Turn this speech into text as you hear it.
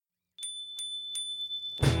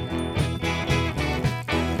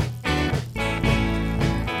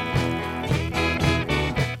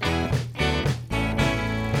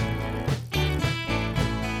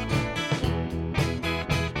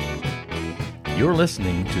You're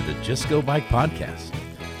listening to the Just Go Bike podcast.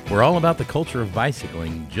 We're all about the culture of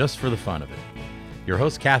bicycling just for the fun of it. Your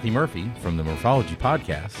host, Kathy Murphy from the Morphology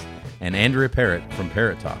Podcast and Andrea Parrott from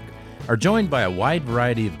Parrott Talk are joined by a wide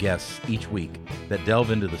variety of guests each week that delve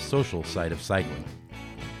into the social side of cycling.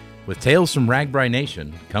 With tales from RWB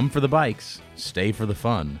Nation, come for the bikes, stay for the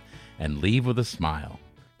fun, and leave with a smile.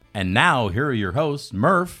 And now, here are your hosts,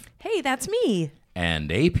 Murph. Hey, that's me.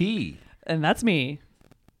 And AP. And that's me.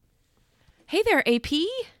 Hey there, AP.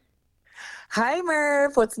 Hi,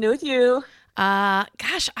 Murph. What's new with you?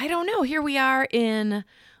 Gosh, I don't know. Here we are in,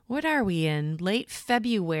 what are we in? Late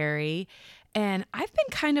February. And I've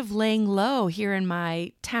been kind of laying low here in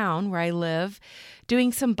my town where I live,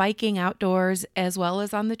 doing some biking outdoors as well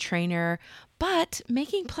as on the trainer, but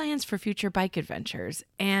making plans for future bike adventures.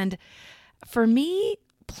 And for me,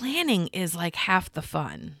 planning is like half the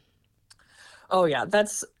fun. Oh, yeah.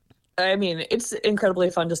 It's incredibly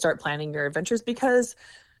fun to start planning your adventures because,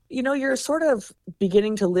 you're sort of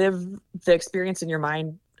beginning to live the experience in your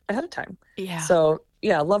mind ahead of time. Yeah. So,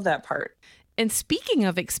 yeah, I love that part. And speaking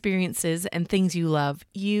of experiences and things you love,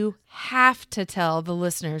 you have to tell the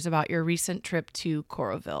listeners about your recent trip to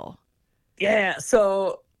Coralville. Yeah.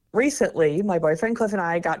 So recently, my boyfriend Cliff and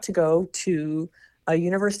I got to go to a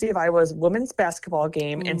University of Iowa's women's basketball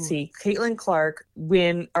game and see Caitlin Clark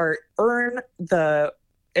earn the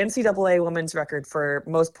NCAA women's record for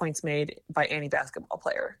most points made by any basketball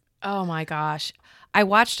player. Oh my gosh. I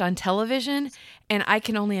watched on television and I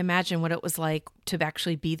can only imagine what it was like to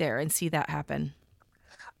actually be there and see that happen.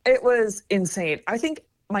 It was insane. I think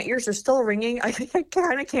my ears are still ringing. I think I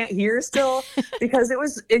kind of can't hear still because it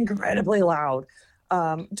was incredibly loud.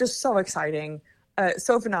 Just so exciting,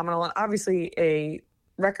 so phenomenal, and obviously a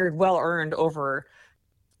record well earned over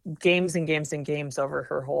games and games and games over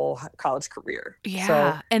her whole college career. Yeah.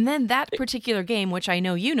 So, and then that particular game, which I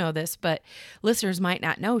know you know this, but listeners might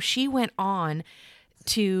not know, she went on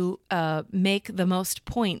to make the most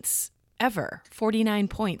points ever, 49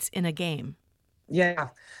 points in a game. Yeah.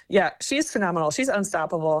 She's phenomenal. She's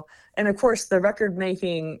unstoppable. And of course, the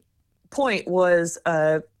record-making point was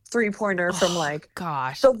a three-pointer from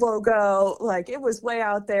the logo. Like, it was way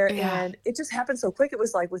out there, and it just happened so quick. It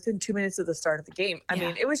was like within 2 minutes of the start of the game. I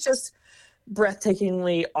mean, it was just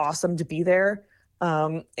breathtakingly awesome to be there.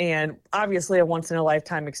 And obviously a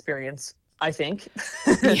once-in-a-lifetime experience, I think.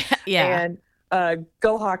 Yeah. And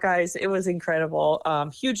go Hawkeyes. It was incredible.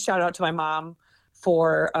 Huge shout out to my mom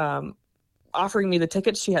for offering me the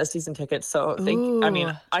tickets. She has season tickets. So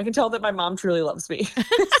I can tell that my mom truly loves me.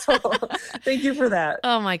 So thank you for that.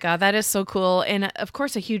 Oh my God, that is so cool. And of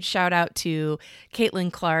course, a huge shout out to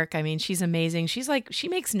Caitlin Clark. I mean, she's amazing. She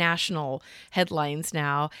makes national headlines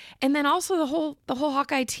now. And then also the whole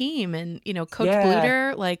Hawkeye team and, Coach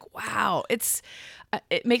Bluter, wow,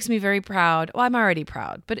 it makes me very proud. Well, I'm already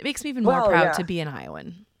proud, but it makes me even more proud to be an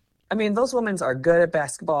Iowan. I mean, those women are good at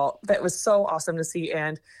basketball. That was so awesome to see.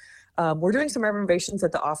 And we're doing some renovations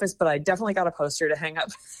at the office, but I definitely got a poster to hang up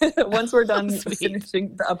once we're done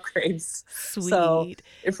finishing the upgrades. Sweet. So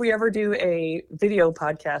if we ever do a video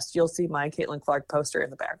podcast, you'll see my Caitlin Clark poster in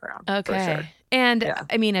the background. Okay. For sure. And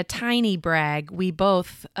I mean, a tiny brag, we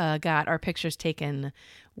both got our pictures taken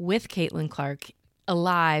with Caitlin Clark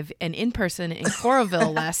alive and in person in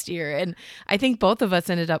Coralville last year. And I think both of us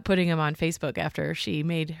ended up putting them on Facebook after she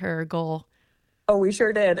made her goal. Oh, we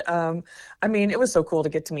sure did. It was so cool to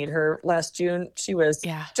get to meet her last June. She was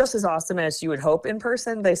just as awesome as you would hope in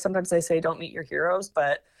person. Sometimes they say don't meet your heroes,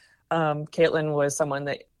 but Caitlin was someone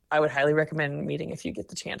that I would highly recommend meeting if you get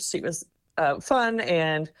the chance. She was fun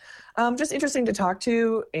and just interesting to talk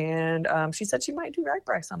to. And she said she might do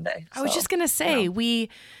RWB someday. I was just going to say, we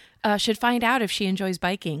should find out if she enjoys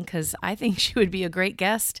biking because I think she would be a great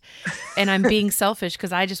guest. And I'm being selfish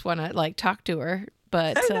because I just want to talk to her.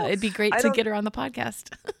 But it'd be great to get her on the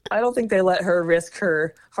podcast. I don't think they let her risk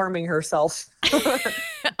her harming herself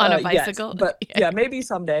on a bicycle. Yet, but maybe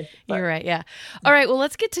someday. But. You're right. Yeah. All right. Well,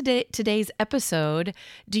 let's get to today's episode.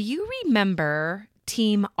 Do you remember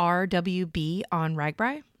Team RWB on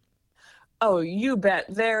RWB? Oh, you bet.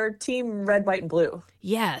 They're Team Red, White, and Blue.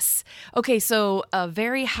 Yes. Okay, so a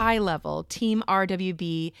very high level, Team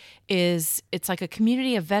RWB it's like a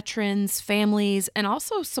community of veterans, families, and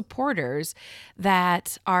also supporters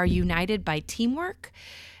that are united by teamwork.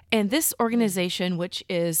 And this organization, which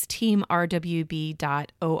is teamrwb.org,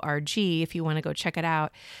 if you want to go check it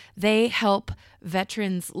out, they help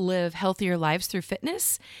veterans live healthier lives through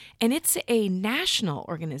fitness, and it's a national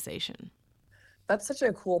organization. That's such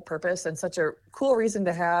a cool purpose and such a cool reason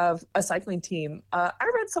to have a cycling team. I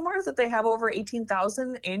read somewhere that they have over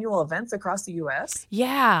 18,000 annual events across the U.S.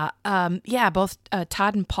 Yeah. Both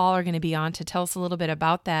Todd and Paul are going to be on to tell us a little bit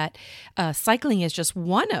about that. Cycling is just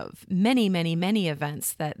one of many, many, many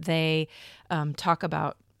events that they talk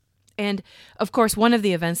about. And of course, one of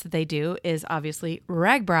the events that they do is obviously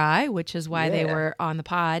RWB, which is why they were on the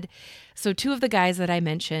pod. So two of the guys that I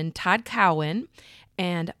mentioned, Todd Cowan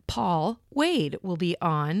and Paul Wade, will be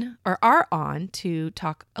on or are on to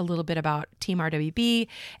talk a little bit about Team RWB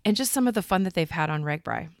and just some of the fun that they've had on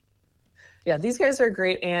RWB. Yeah, these guys are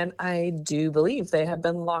great, and I do believe they have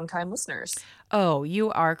been longtime listeners. Oh, you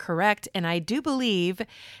are correct. And I do believe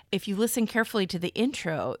if you listen carefully to the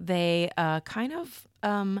intro, they kind of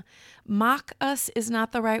mock us is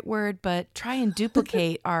not the right word, but try and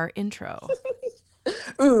duplicate our intro.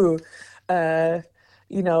 Ooh,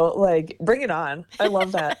 like, bring it on. I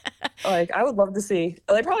love that. Like, I would love to see.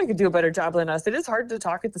 They probably could do a better job than us. It is hard to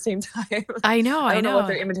talk at the same time. I know. I don't know what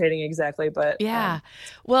they're imitating exactly, but yeah.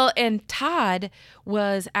 Well, and Todd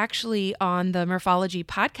was actually on the Morphology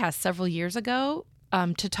podcast several years ago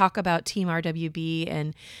to talk about Team RWB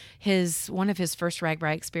and one of his first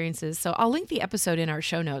RAGBRAI experiences. So I'll link the episode in our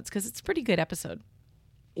show notes because it's a pretty good episode.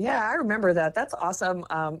 Yeah, I remember that. That's awesome.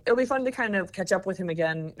 It'll be fun to kind of catch up with him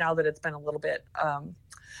again now that it's been a little bit.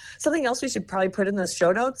 Something else we should probably put in the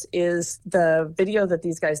show notes is the video that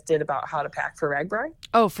these guys did about how to pack for RAGBRAI.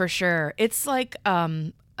 Oh, for sure. It's like,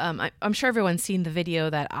 I'm sure everyone's seen the video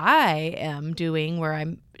that I am doing where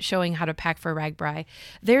I'm showing how to pack for RAGBRAI.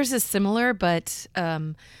 Theirs is similar, but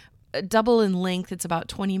double in length. It's about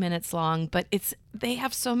 20 minutes long, but they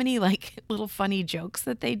have so many like little funny jokes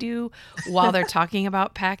that they do while they're talking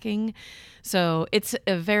about packing. So it's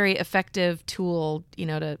a very effective tool,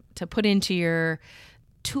 to put into your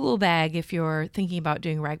tool bag if you're thinking about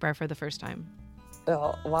doing RAGBRAI for the first time.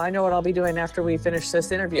 Well, I know what I'll be doing after we finish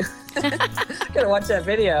this interview. Gotta watch that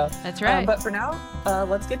video. That's right. But for now,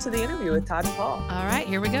 let's get to the interview with Todd and Paul. All right,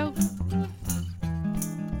 here we go.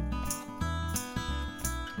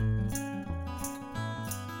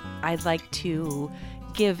 I'd like to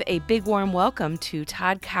give a big warm welcome to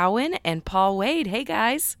Todd Cowan and Paul Wade. Hey,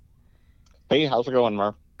 guys. Hey, how's it going,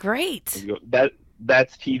 Murph? Great.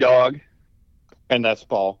 That's T-Dog, and that's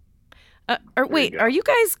Paul. Wait, are you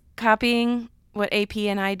guys copying what AP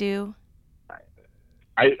and I do?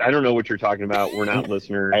 I don't know what you're talking about. We're not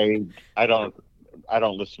listeners. I don't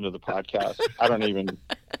listen to the podcast. I don't even.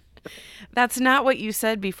 That's not what you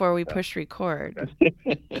said before we pushed record.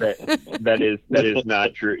 that is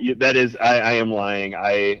not true. That is, I am lying.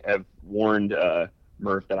 I have warned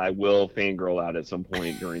Murph that I will fangirl out at some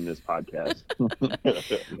point during this podcast.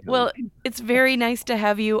 Well, it's very nice to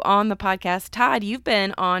have you on the podcast. Todd, you've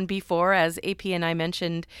been on before, as AP and I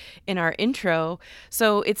mentioned in our intro.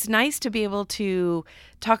 So it's nice to be able to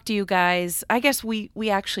talk to you guys. I guess we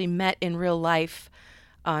actually met in real life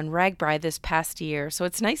on RAGBRAI this past year. So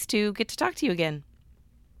it's nice to get to talk to you again.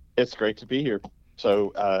 It's great to be here.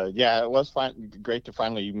 So, it was great to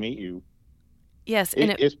finally meet you. Yes.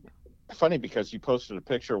 It's funny because you posted a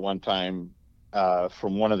picture one time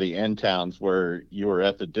from one of the end towns where you were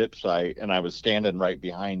at the dip site and I was standing right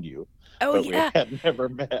behind you. Oh, but yeah. We had never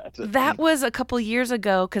met. That was a couple years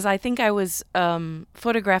ago because I think I was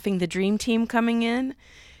photographing the Dream Team coming in.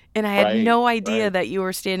 And I had no idea that you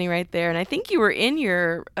were standing right there. And I think you were in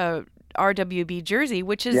your RWB jersey,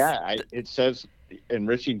 which is... Yeah, it says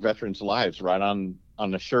Enriching Veterans' Lives right on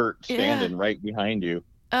the shirt, standing right behind you.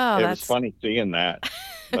 Oh, it was funny seeing that.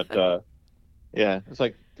 But, it's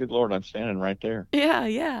like, good Lord, I'm standing right there. Yeah,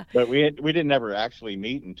 yeah. But we didn't ever actually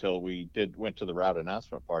meet until we went to the route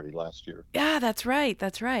announcement party last year. Yeah, that's right.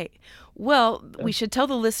 That's right. Well, we should tell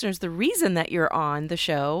the listeners the reason that you're on the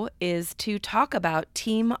show is to talk about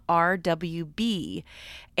Team RWB.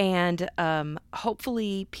 And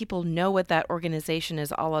hopefully people know what that organization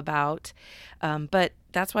is all about. But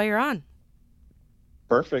that's why you're on.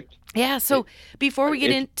 Perfect. Yeah. So before we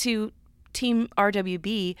get into Team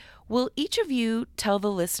RWB, will each of you tell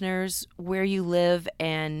the listeners where you live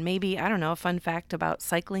and maybe, I don't know, a fun fact about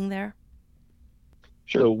cycling there?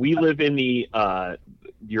 Sure. So we live in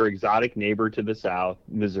your exotic neighbor to the south,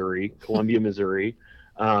 Missouri, Columbia, Missouri.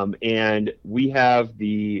 And we have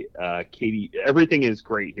the Katy. Everything is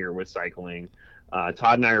great here with cycling.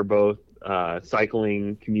 Todd and I are both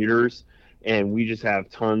cycling commuters, and we just have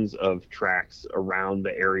tons of tracks around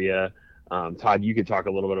the area. Todd, you could talk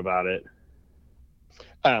a little bit about it.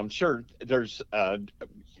 Sure. There's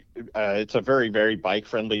it's a very, very bike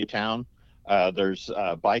friendly town. There's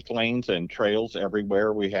bike lanes and trails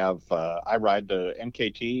everywhere. We have I ride the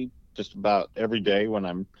MKT just about every day when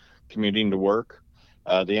I'm commuting to work.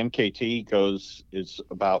 The MKT is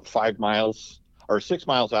about 5 miles or 6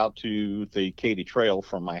 miles out to the Katy Trail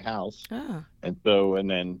from my house. Oh. And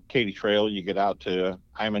then Katy Trail, you get out to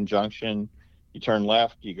Hyman Junction, you turn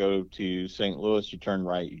left, you go to St. Louis, you turn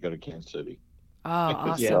right, you go to Kansas City. Oh,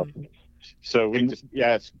 awesome. So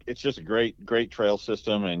it's just a great trail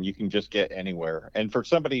system, and you can just get anywhere. And for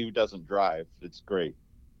somebody who doesn't drive, it's great.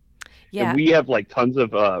 Yeah. And we have like tons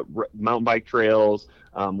of mountain bike trails.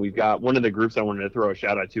 We've got one of the groups I wanted to throw a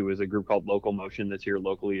shout out to is a group called Local Motion that's here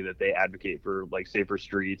locally, that they advocate for like safer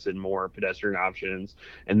streets and more pedestrian options.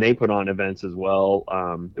 And they put on events as well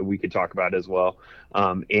that we could talk about as well.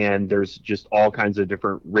 And there's just all kinds of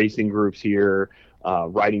different racing groups here,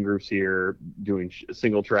 riding groups here, doing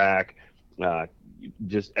single track,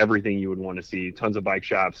 just everything you would want to see. Tons of bike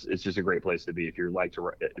shops. It's just a great place to be if you like to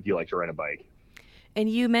ride a bike. And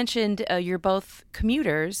you mentioned you're both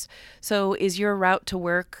commuters. So is your route to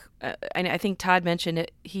work, I think Todd mentioned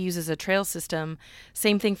it, he uses a trail system.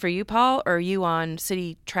 Same thing for you, Paul, or are you on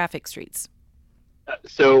city traffic streets?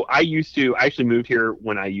 So I actually moved here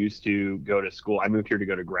when I used to go to school. I moved here to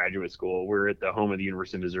go to graduate school. We're at the home of the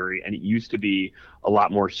University of Missouri, and it used to be a lot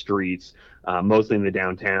more streets, mostly in the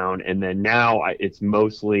downtown. And then now it's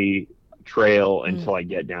mostly trail until I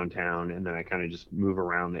get downtown, and then I kind of just move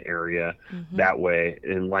around the area that way.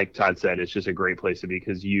 And like Todd said, it's just a great place to be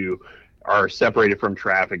because you are separated from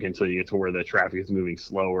traffic until you get to where the traffic is moving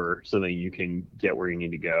slower so that you can get where you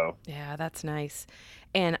need to go. Yeah, that's nice.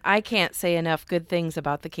 And I can't say enough good things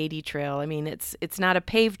about the Katy Trail. I mean, it's not a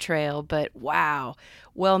paved trail, but wow,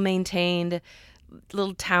 well maintained,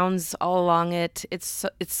 little towns all along it. It's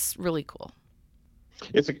really cool.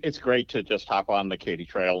 It's great to just hop on the Katy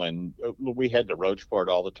Trail, and we head to Roachport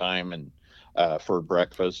all the time and for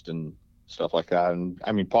breakfast and stuff like that. And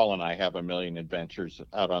I mean, Paul and I have a million adventures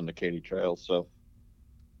out on the Katy Trail. So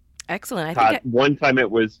excellent. One time it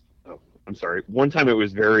was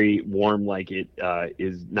very warm, like it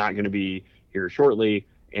is not going to be here shortly.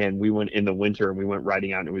 And we went in the winter and we went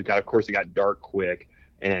riding out, and it got dark quick.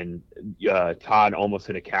 And Todd almost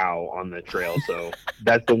hit a cow on the trail. So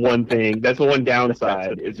that's the one thing. That's the one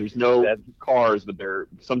downside is there's no cars, but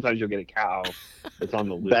sometimes you'll get a cow that's on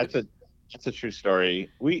the loose. That's a true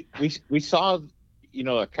story. We saw,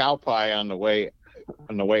 a cow pie on the way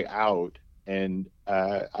out, and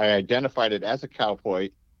I identified it as a cow pie,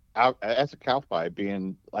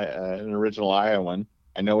 being an original Iowan.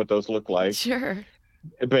 I know what those look like. Sure.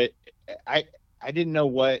 But I didn't know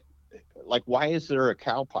why is there a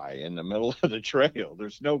cow pie in the middle of the trail?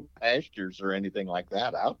 There's no pastures or anything like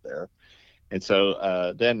that out there. And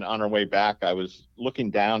so then on our way back, I was looking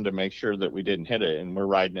down to make sure that we didn't hit it. And we're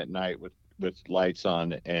riding at night with lights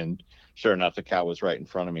on. And sure enough, the cow was right in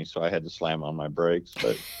front of me. So I had to slam on my brakes.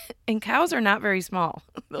 But and cows are not very small.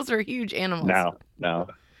 Those are huge animals. No.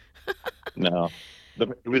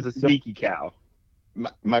 It was a sneaky cow.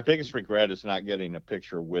 My biggest regret is not getting a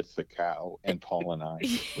picture with the cow and Paul and I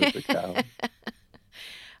with the cow.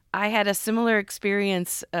 I had a similar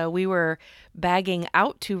experience. We were bagging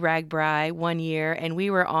out to RWB one year, and we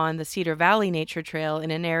were on the Cedar Valley Nature Trail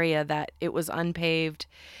in an area that it was unpaved.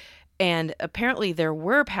 And apparently there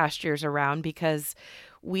were pastures around because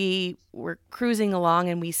we were cruising along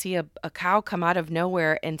and we see a cow come out of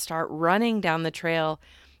nowhere and start running down the trail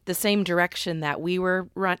the same direction that we were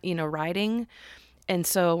riding. And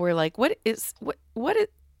so we're like, what is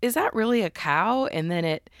that really a cow? And then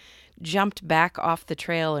it jumped back off the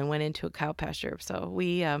trail and went into a cow pasture. So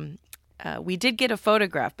we did get a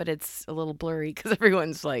photograph, but it's a little blurry because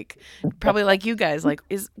everyone's like, probably like you guys, like,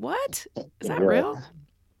 is that real?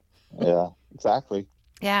 Yeah, exactly.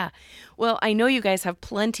 Yeah. Well, I know you guys have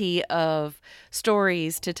plenty of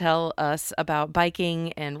stories to tell us about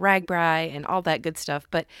biking and RWB and all that good stuff,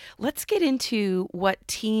 but let's get into what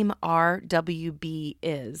Team RWB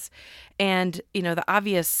is. And, the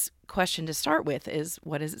obvious question to start with is,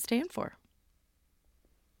 what does it stand for?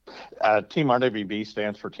 Team RWB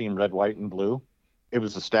stands for Team Red, White, and Blue. It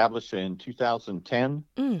was established in 2010.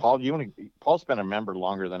 Paul, Paul's been a member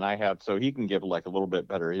longer than I have, so he can give a little bit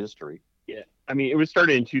better history. Yeah, I mean, it was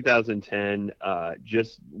started in 2010,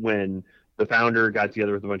 just when the founder got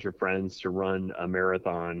together with a bunch of friends to run a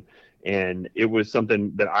marathon. And it was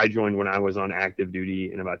something that I joined when I was on active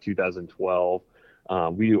duty in about 2012.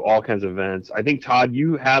 We do all kinds of events. I think, Todd,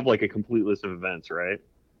 you have a complete list of events, right?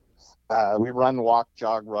 We run, walk,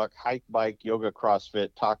 jog, ruck, hike, bike, yoga,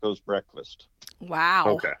 CrossFit, tacos, breakfast. Wow.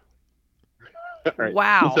 Okay. Right.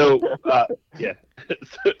 Wow. So, yeah.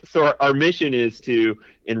 So our mission is to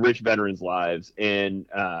enrich veterans' lives, and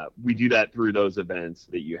we do that through those events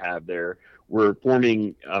that you have there. We're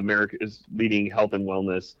forming America's leading health and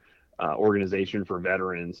wellness organization for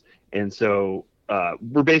veterans. And so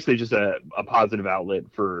we're basically just a positive outlet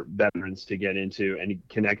for veterans to get into and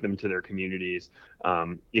connect them to their communities.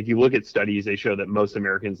 If you look at studies, they show that most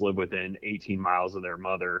Americans live within 18 miles of their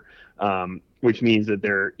mother, which means that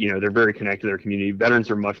they're very connected to their community.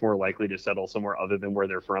 Veterans are much more likely to settle somewhere other than where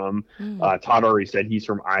they're from. Todd already said he's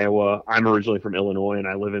from Iowa. I'm originally from Illinois, and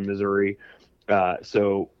I live in Missouri.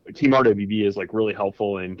 So Team RWB is like really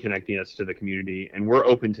helpful in connecting us to the community, and we're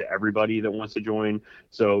open to everybody that wants to join.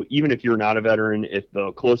 So even if you're not a veteran, if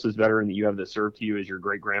the closest veteran that you have that served to you is your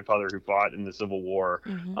great grandfather who fought in the Civil War,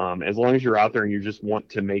 as long as you're out there and you just want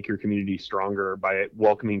to make your community stronger by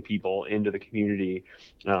welcoming people into the community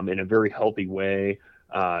in a very healthy way,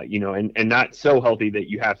 and not so healthy that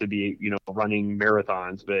you have to be, running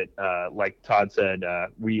marathons. But like Todd said,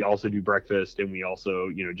 we also do breakfast, and we also,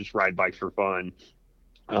 just ride bikes for fun.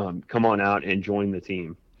 Come on out and join the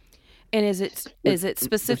team. And is it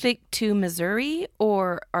specific to Missouri,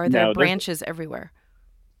 or are there branches everywhere?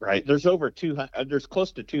 Right. There's over 200. There's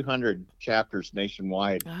close to 200 chapters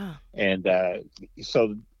nationwide, and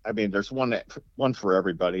so I mean, there's one for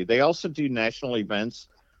everybody. They also do national events,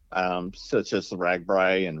 such as the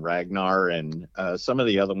RAGBRAI and Ragnar and some of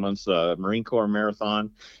the other ones, Marine Corps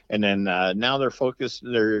Marathon. And then now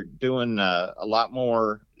they're doing a lot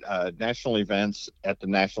more national events at the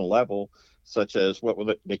national level, such as what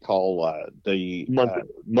they call the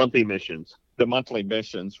monthly missions. The monthly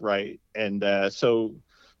missions, right. And so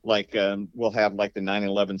like we'll have like the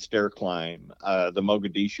 9/11 stair climb, the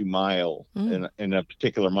Mogadishu Mile in a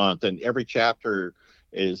particular month. And every chapter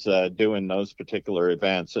is doing those particular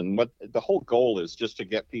events. And what the whole goal is just to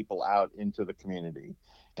get people out into the community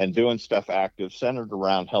and doing stuff active, centered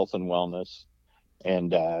around health and wellness.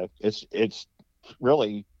 And it's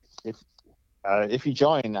really, if you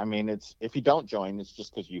join, I mean, if you don't join, it's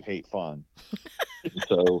just because you hate fun.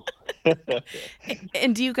 So.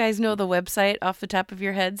 And do you guys know the website off the top of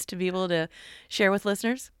your heads to be able to share with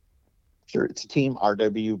listeners? Sure. It's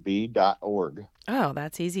teamrwb.org. Oh,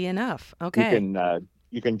 that's easy enough. Okay.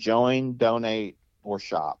 You can join, donate, or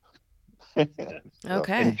shop. Okay.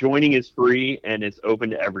 And joining is free, and it's open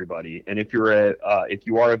to everybody. And if you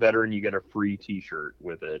are a veteran, you get a free T-shirt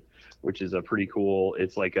with it, which is a pretty cool.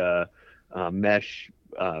 It's like a mesh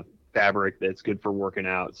fabric that's good for working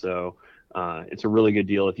out. So it's a really good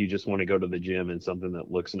deal if you just want to go to the gym and something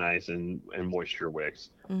that looks nice and moisture wicks.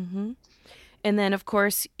 Mm-hmm. And then, of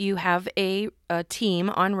course, you have a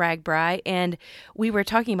team on RAGBRAI, and we were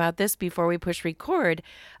talking about this before we pushed record.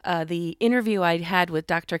 The interview I had with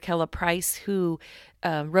Dr. Kella Price, who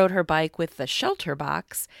rode her bike with the shelter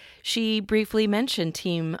box, she briefly mentioned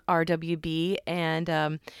Team RWB,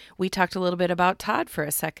 and we talked a little bit about Todd for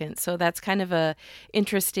a second. So that's kind of a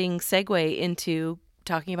interesting segue into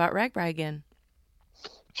talking about RAGBRAI again.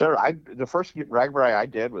 Sure. The first RAGBRAI I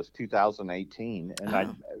did was 2018,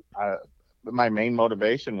 and my main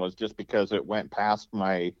motivation was just because it went past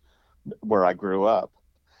where I grew up.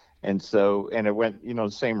 And it went, the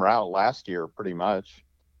same route last year pretty much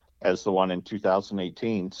as the one in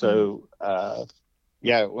 2018. So,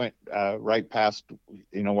 it went right past,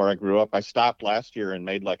 where I grew up. I stopped last year and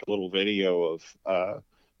made like a little video of,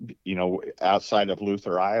 outside of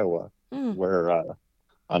Luther, Iowa, where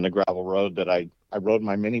on the gravel road that I rode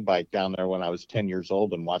my mini bike down there when I was 10 years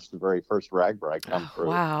old and watched the very first RAGBRAI come through.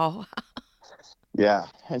 Wow. Yeah.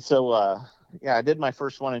 And so, I did my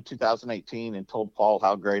first one in 2018 and told Paul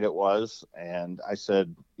how great it was. And I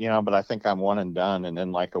said, but I think I'm one and done. And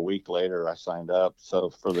then like a week later, I signed up. So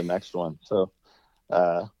for the next one. So,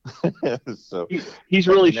 he's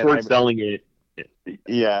really short selling it.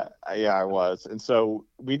 Yeah, I was. And so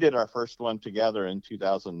we did our first one together in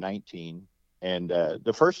 2019. And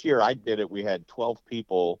the first year I did it, we had 12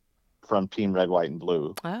 people from Team Red, White, and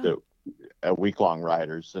Blue, week-long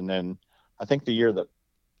riders. And then I think the year that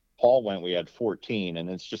Paul went, we had 14, and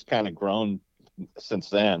it's just kind of grown since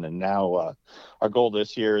then. And now our goal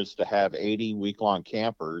this year is to have 80 week-long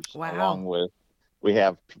campers, along with, we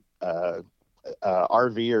have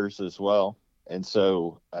RVers as well. And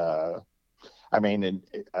so,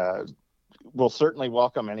 we'll certainly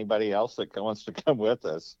welcome anybody else that wants to come with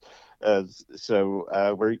us.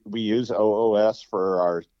 We use OOS for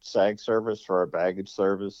our SAG service, for our baggage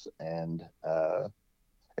service, and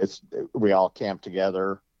we all camp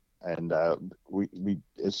together, and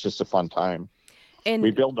it's just a fun time. And we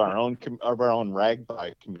build our own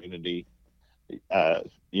RAGBRAI community,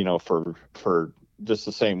 for just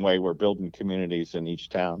the same way we're building communities in each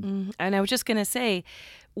town. And I was just going to say,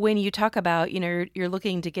 when you talk about, you're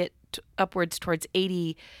looking to get upwards towards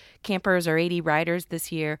 80 campers or 80 riders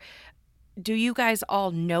this year, do you guys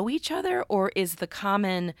all know each other, or is the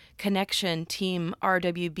common connection Team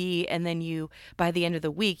RWB, and then by the end of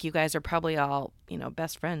the week, you guys are probably all,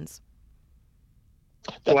 best friends?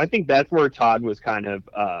 So I think that's where Todd was kind of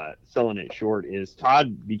selling it short. Is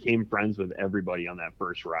Todd became friends with everybody on that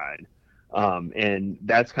first ride, and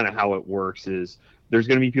that's kind of how it works. Is there's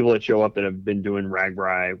going to be people that show up that have been doing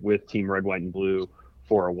RAGBRAI with Team Red, White, and Blue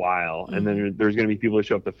for a while, and then there's going to be people that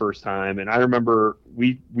show up the first time. And I remember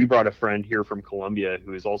we brought a friend here from Columbia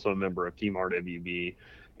who is also a member of Team RWB,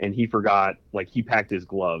 and he forgot, like, he packed his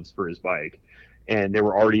gloves for his bike, and they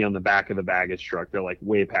were already on the back of the baggage truck. They're like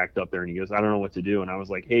way packed up there, and he goes, I don't know what to do. And I was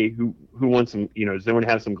like, hey, who wants some, does anyone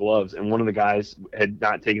have some gloves? And one of the guys had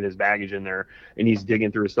not taken his baggage in there, and he's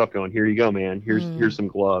digging through his stuff going, here you go, man, here's some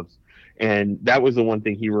gloves. And that was the one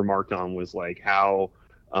thing he remarked on, was like how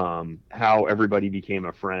everybody became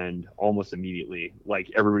a friend almost immediately.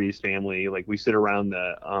 Like, everybody's family. Like, we sit around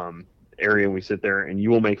the area and we sit there, and you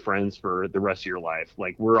will make friends for the rest of your life.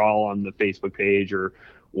 Like, we're all on the Facebook page or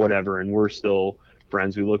whatever, and we're still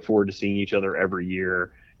friends. We look forward to seeing each other every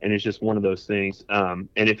year, and it's just one of those things. And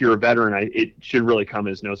if you're a veteran, it should really come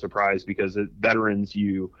as no surprise, because as veterans,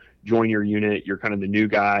 you join your unit, you're kind of the new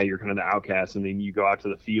guy, you're kind of the outcast, and then you go out to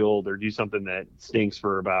the field or do something that stinks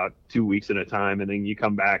for about 2 weeks at a time, and then you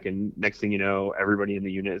come back, and next thing you know, everybody in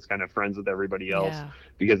the unit is kind of friends with everybody else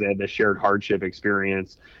because they had this shared hardship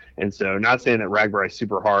experience. And so, not saying that RAGBRAI is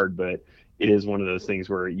super hard, but it is one of those things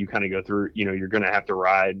where you kind of go through, you're going to have to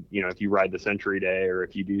ride, if you ride the Century Day, or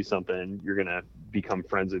if you do something, you're going to become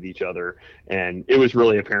friends with each other. And it was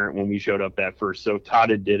really apparent when we showed up that first. So Todd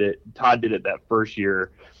did it that first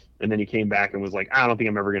year. And then he came back and was like, I don't think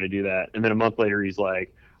I'm ever going to do that. And then a month later, he's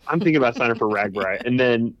like, I'm thinking about signing for RAGBRAI. And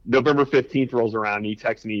then November 15th rolls around, and he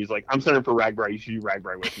texts me. He's like, I'm signing for RAGBRAI. You should do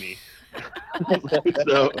RAGBRAI with me.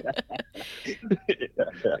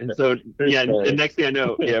 And next thing I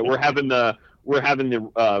know, we're having the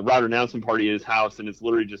route announcement party at his house, and it's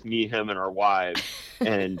literally just me, him, and our wives,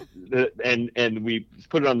 and we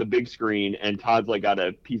put it on the big screen, and Todd's like got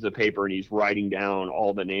a piece of paper, and he's writing down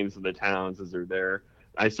all the names of the towns as they're there.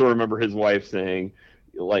 I still remember his wife saying,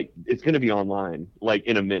 like, it's going to be online, like,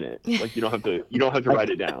 in a minute. Like, you don't have to write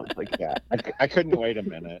it down. Like, I couldn't wait a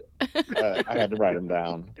minute. I had to write them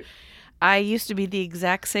down. I used to be the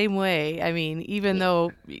exact same way. I mean, even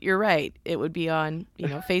though you're right, it would be on,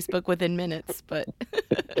 Facebook within minutes. But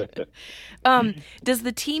does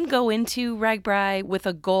the team go into RAGBRAI with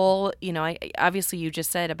a goal? Obviously you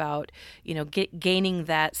just said about, gaining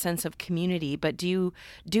that sense of community, but do you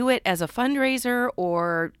do it as a fundraiser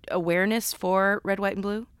or awareness for Red, White, and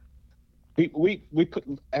Blue? We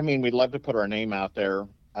love to put our name out there.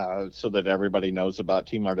 So that everybody knows about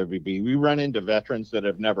Team RWB. We run into veterans that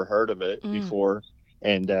have never heard of it before.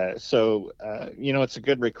 And so it's a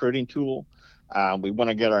good recruiting tool. We want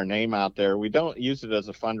to get our name out there. We don't use it as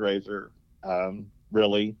a fundraiser,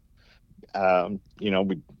 really.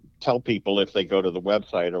 We tell people if they go to the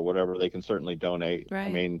website or whatever, they can certainly donate. Right. I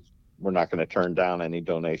mean, we're not going to turn down any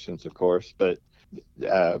donations, of course. But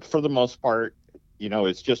for the most part,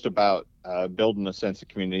 it's just about building a sense of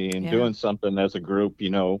community and doing something as a group,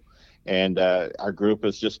 and our group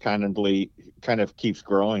is just kind of keeps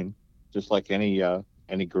growing, just like any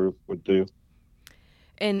group would do.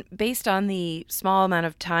 And based on the small amount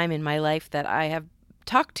of time in my life that I have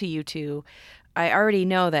talked to you two, I already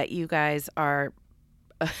know that you guys are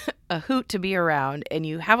a hoot to be around, and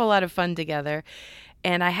you have a lot of fun together.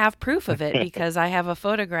 And I have proof of it because I have a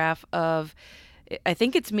photograph of, I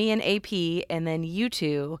think it's me and AP, and then you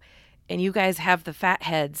two, and you guys have the fat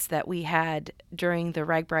heads that we had during the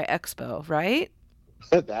RAGBRAI Expo, right?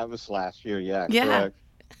 That was last year, yeah. Correct.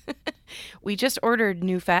 We just ordered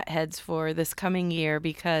new fat heads for this coming year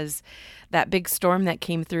because that big storm that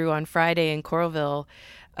came through on Friday in Coralville,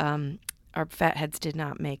 our fat heads did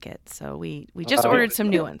not make it. So we just ordered some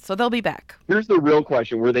new ones, so they'll be back. Here's the real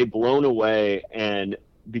question. Were they blown away? And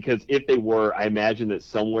because if they were, I imagine that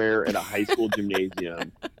somewhere at a high school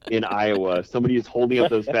gymnasium in Iowa, somebody is holding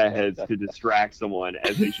up those fat heads to distract someone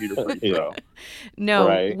as they shoot a free throw.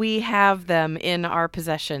 No, we have them in our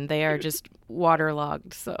possession. They are just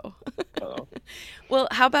waterlogged. So, Well,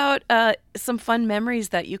 how about some fun memories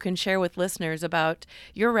that you can share with listeners about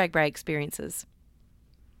your RAGBRAI experiences?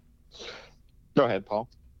 Go ahead, Paul.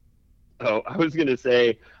 Oh, I was going to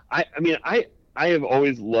say, I have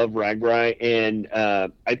always loved RAGBRAI, and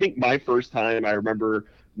I think my first time, I remember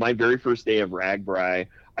my very first day of RAGBRAI,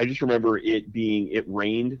 I just remember it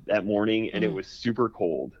rained that morning, and it was super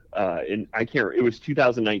cold. and I can't. It was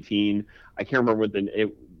 2019. I can't remember what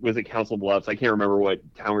it was. It Council Bluffs. I can't remember what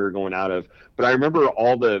town we were going out of, but I remember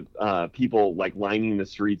all the people like lining the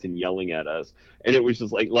streets and yelling at us, and it was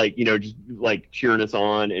just like just like cheering us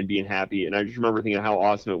on and being happy. And I just remember thinking how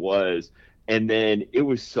awesome it was. And then it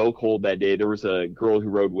was so cold that day. There was a girl who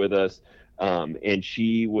rode with us, and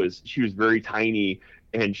she was very tiny,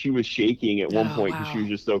 and she was shaking at one point because she was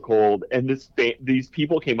just so cold. And these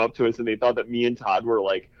people came up to us, and they thought that me and Todd were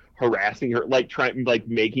like harassing her, like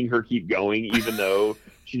making her keep going, even though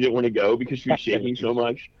she didn't want to go because she was shaking so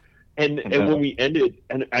much. And when we ended,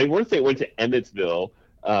 and I want to say it went to Emmetsville,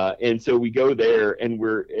 and so we go there, and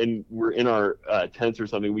we're in our tents or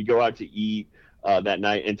something. We go out to eat that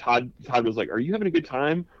night, and Todd was like, "Are you having a good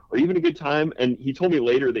time? Are you having a good time?" And he told me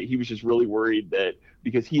later that he was just really worried that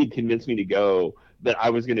because he had convinced me to go, that I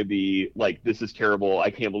was going to be like, "This is terrible. I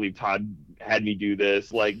can't believe Todd had me do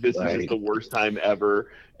this. Like, this is just the worst time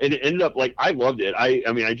ever." And it ended up like I loved it. I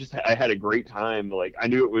mean, I had a great time. Like, I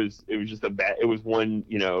knew it was just it was one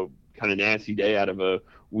kind of nasty day out of a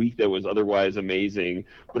week that was otherwise amazing,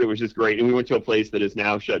 but it was just great. And we went to a place that is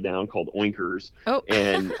now shut down called Oinkers. Oh.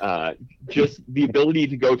 And just the ability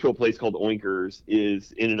to go to a place called Oinkers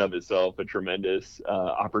is in and of itself a tremendous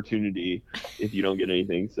opportunity if you don't get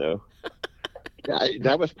anything. So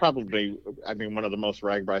that was probably, I mean, one of the most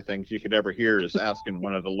RAGBRAI things you could ever hear is asking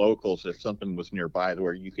one of the locals if something was nearby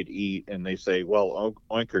where you could eat, and they say, "Well,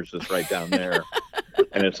 Oinkers is right down there."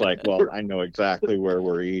 And it's like, well, I know exactly where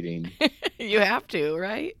we're eating. You have to,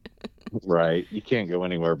 right? Right. You can't go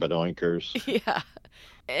anywhere but Oinkers. Yeah.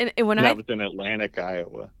 And when that was in Atlantic,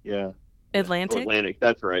 Iowa. Yeah. Atlantic,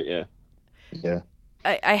 that's right. Yeah. Yeah.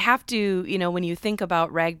 I have to, when you think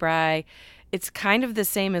about RAGBRAI, it's kind of the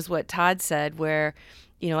same as what Todd said, where,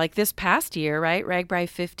 like this past year, right? RAGBRAI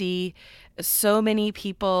 50, so many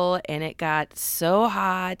people, and it got so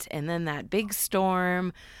hot, and then that big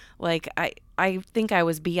storm. Like, I think I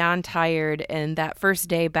was beyond tired, and that first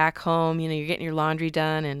day back home, you're getting your laundry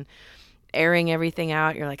done and airing everything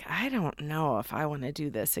out. You're like, I don't know if I want to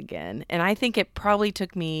do this again. And I think it probably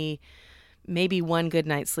took me maybe one good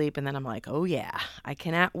night's sleep, and then I'm like, oh yeah, I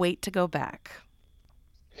cannot wait to go back.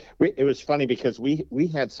 It was funny because we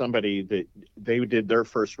had somebody that they did their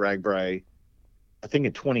first RAGBRAI, I think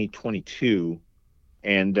in 2022,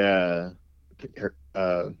 and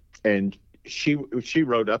she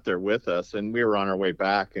rode up there with us, and we were on our way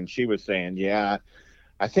back, and she was saying, "Yeah,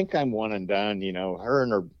 I think I'm one and done." Her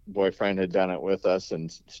and her boyfriend had done it with us and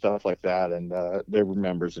stuff like that, and they were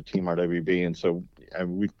members of Team RWB, and so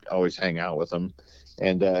we always hang out with them.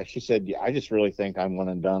 And she said, "Yeah, I just really think I'm one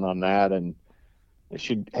and done on that," and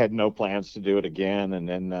she had no plans to do it again. And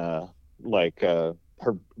then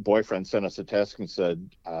her boyfriend sent us a text and said,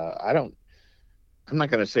 I'm not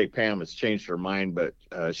going to say Pam has changed her mind, but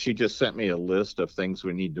she just sent me a list of things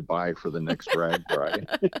we need to buy for the next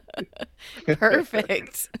RAGBRAI.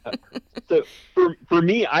 Perfect. So for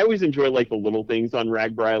me, I always enjoy like the little things on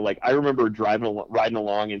RAGBRAI. Like I remember riding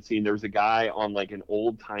along and seeing there was a guy on like an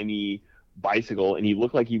old timey bicycle, and he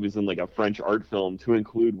looked like he was in like a French art film, to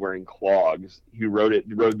include wearing clogs. He rode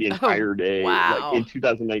the entire day, wow. Like in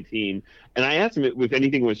 2019. And I asked him if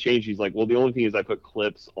anything was changed. He's like, well, the only thing is I put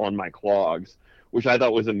clips on my clogs, which I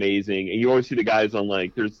thought was amazing. And you always see the guys on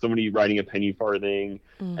like, there's somebody riding a penny farthing,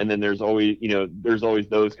 and then there's always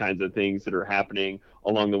those kinds of things that are happening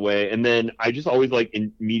along the way. And then I just always like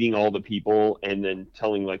meeting all the people and then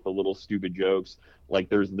telling like the little stupid jokes. Like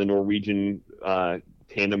there's the Norwegian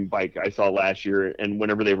tandem bike I saw last year, and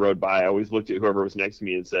whenever they rode by, I always looked at whoever was next to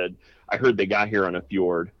me and said, "I heard they got here on a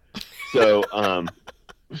fjord." So and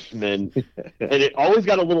it always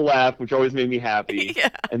got a little laugh, which always made me happy. Yeah.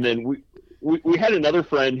 And then we had another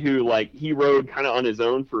friend who like he rode kind of on his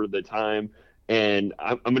own for the time, and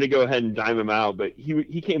I'm going to go ahead and dime him out, but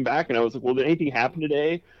he came back, and I was like, well, did anything happen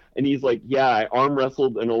today? And he's like, yeah, I arm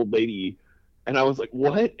wrestled an old lady. And I was like,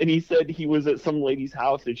 what? And he said he was at some lady's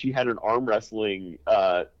house, and she had an arm wrestling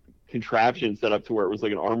contraption set up to where it was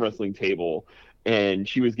like an arm wrestling table, and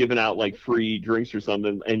she was giving out like free drinks or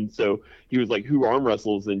something. And so he was like, who arm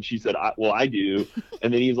wrestles? And she said, well, I do.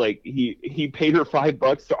 And then he's like, he paid her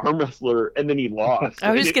 $5 to arm wrestle her, and then he lost.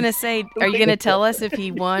 I was just going to say, are you going to tell us if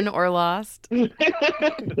he won or lost? And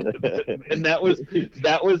that was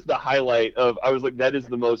the highlight of, I was like, that is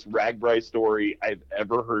the most RAGBRAI story I've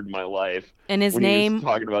ever heard in my life. And his name, he was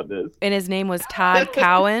talking about this. And his name was Todd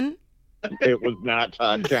Cowan. It was not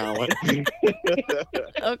Todd Cowan.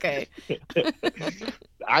 Okay.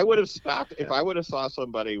 I would have stopped if I would have saw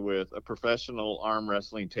somebody with a professional arm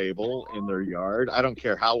wrestling table in their yard. I don't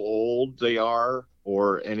care how old they are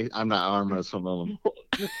or any. I'm not arm wrestling them.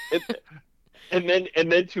 And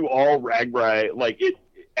then to all RAGBRAI, like it,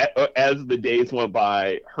 as the days went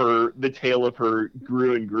by, the tail of her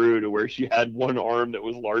grew and grew to where she had one arm that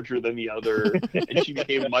was larger than the other, and she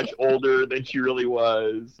became much older than she really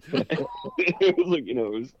was. It was like,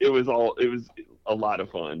 it was a lot of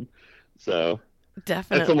fun. So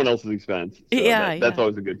definitely at someone else's expense. So that's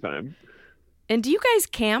always a good time. And do you guys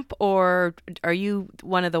camp, or are you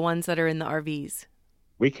one of the ones that are in the RVs?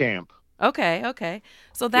 We camp. Okay.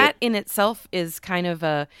 So that in itself is kind of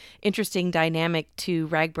a interesting dynamic to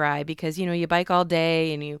RAGBRAI, because, you bike all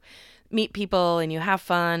day and you meet people and you have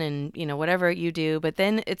fun and, whatever you do. But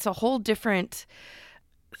then it's a whole different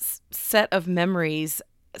set of memories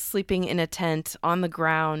sleeping in a tent on the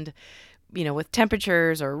ground, with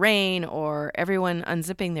temperatures or rain or everyone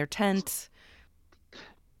unzipping their tent.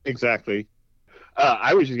 Exactly.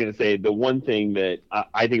 I was just going to say, the one thing that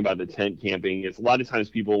I think about the tent camping is a lot of times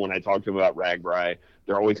people, when I talk to them about RAGBRAI,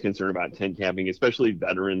 they're always concerned about tent camping, especially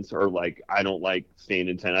veterans are like, I don't like staying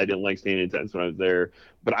in tent. I didn't like staying in tents when I was there.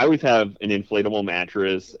 But I always have an inflatable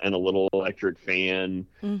mattress and a little electric fan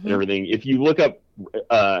and everything. If you look up,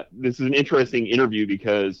 this is an interesting interview,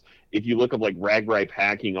 because if you look up like RAGBRAI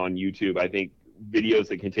packing on YouTube, I think videos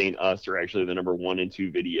that contain us are actually the number 1 and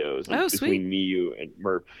 2 videos between me, you, and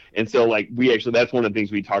Murph. And so like that's one of the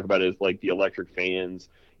things we talk about is like the electric fans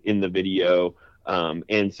in the video.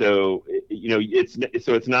 And so,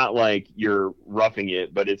 it's not like you're roughing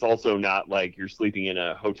it, but it's also not like you're sleeping in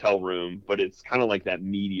a hotel room, but it's kind of like that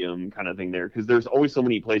medium kind of thing there. Cause there's always so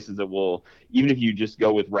many places that will, even if you just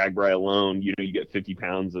go with RAGBRAI alone, you get 50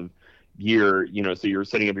 pounds of gear, so you're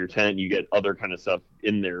setting up your tent, you get other kind of stuff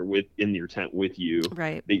in your tent with you,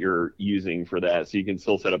 right, that you're using for that. So you can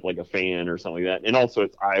still set up like a fan or something like that. And also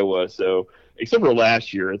it's Iowa. So except for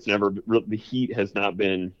last year, the heat has not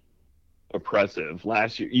been oppressive.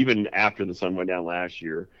 Last year, even after the sun went down last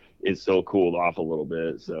year, it still cooled off a little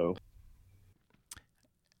bit. So.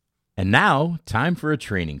 And now, time for a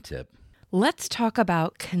training tip. Let's talk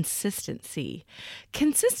about consistency.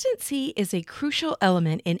 Consistency is a crucial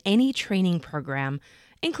element in any training program,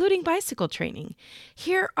 including bicycle training.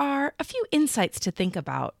 Here are a few insights to think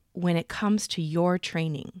about when it comes to your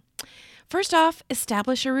training. First off,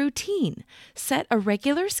 establish a routine. Set a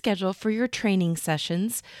regular schedule for your training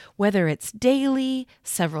sessions, whether it's daily,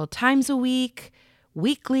 several times a week,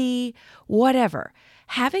 weekly, whatever.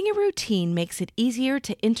 Having a routine makes it easier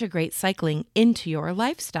to integrate cycling into your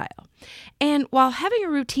lifestyle. And while having a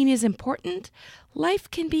routine is important,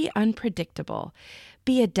 life can be unpredictable.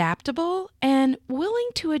 Be adaptable and willing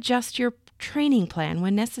to adjust your training plan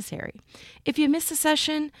when necessary. If you miss a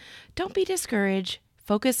session, don't be discouraged.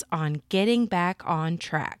 Focus on getting back on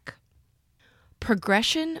track.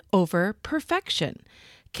 Progression over perfection.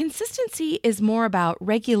 Consistency is more about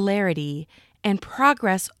regularity and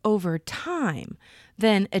progress over time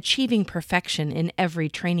than achieving perfection in every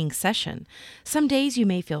training session. Some days you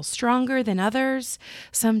may feel stronger than others.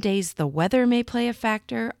 Some days the weather may play a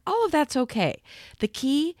factor. All of that's okay. The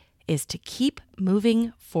key is to keep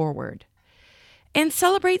moving forward. And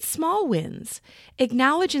celebrate small wins.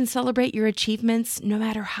 Acknowledge and celebrate your achievements no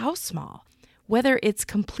matter how small. Whether it's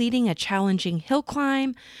completing a challenging hill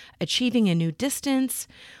climb, achieving a new distance,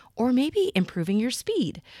 or maybe improving your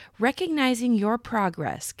speed, recognizing your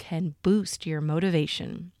progress can boost your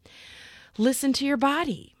motivation. Listen to your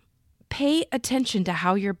body. Pay attention to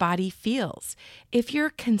how your body feels. If you're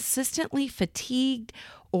consistently fatigued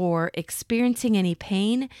or experiencing any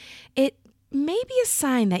pain, it may be a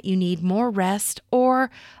sign that you need more rest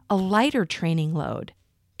or a lighter training load.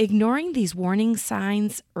 Ignoring these warning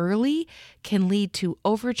signs early can lead to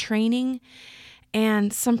overtraining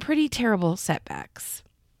and some pretty terrible setbacks.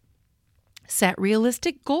 Set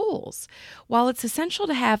realistic goals. While it's essential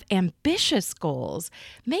to have ambitious goals,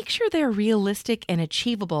 make sure they're realistic and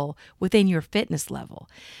achievable within your fitness level.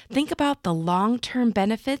 Think about the long-term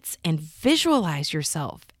benefits and visualize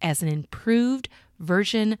yourself as an improved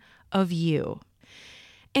version of you.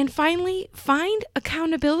 And finally, find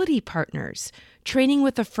accountability partners. Training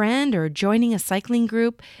with a friend or joining a cycling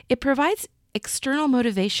group, it provides external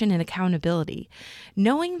motivation and accountability.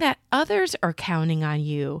 Knowing that others are counting on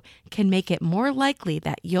you can make it more likely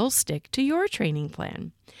that you'll stick to your training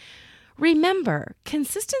plan. Remember,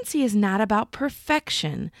 consistency is not about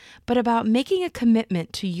perfection, but about making a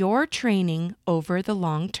commitment to your training over the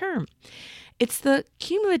long term. It's the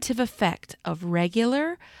cumulative effect of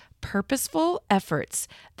regular, purposeful efforts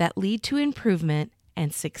that lead to improvement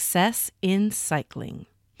and success in cycling.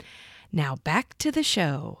 Now back to the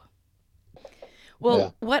show.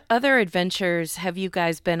 Well, What other adventures have you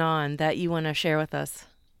guys been on that you want to share with us?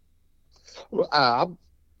 I'll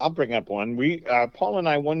bring up one. Paul and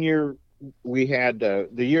I one year we had the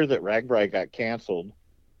year that RAGBRAI got canceled.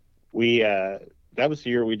 We that was the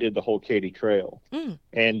year we did the whole Katy Trail,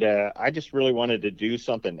 and I just really wanted to do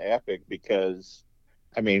something epic because,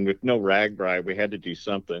 I mean, with no RAGBRAI, we had to do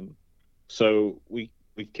something. So we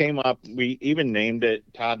came up. We even named it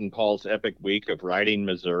Todd and Paul's Epic Week of Riding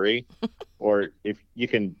Missouri, or if you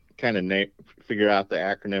can kind of figure out the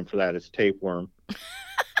acronym for that, it's tapeworm.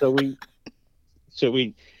 So we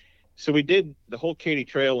did the whole Katy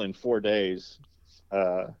Trail in 4 days,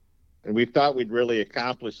 and we thought we'd really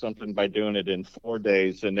accomplish something by doing it in 4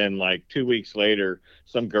 days, and then like 2 weeks later,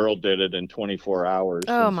 some girl did it in 24 hours.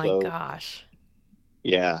 Oh my gosh!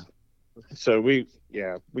 Yeah, so we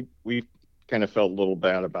kind of felt a little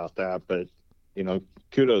bad about that, but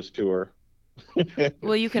kudos to her.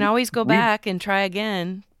 Well, you can always go back and try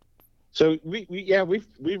again. So we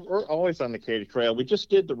were always on the Katy Trail. We just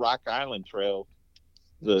did the Rock Island Trail,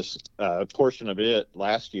 this portion of it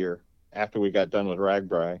last year after we got done with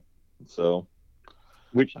RAGBRAI. So,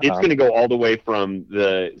 which it's going to go all the way from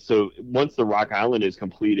so once the Rock Island is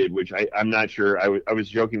completed, which I'm not sure. I was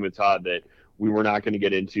joking with Todd that we were not going to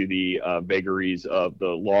get into the vagaries of the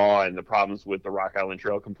law and the problems with the Rock Island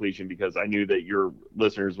Trail completion, because I knew that your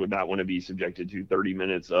listeners would not want to be subjected to 30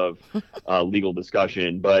 minutes of legal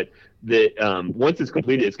discussion. But once it's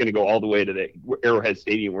completed, it's going to go all the way to the Arrowhead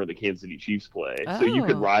Stadium where the Kansas City Chiefs play. Oh. So you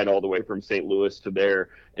could ride all the way from St. Louis to there.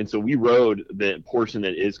 And so we rode the portion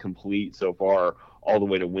that is complete so far all the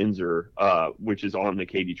way to Windsor, which is on the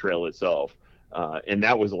Katy Trail itself. And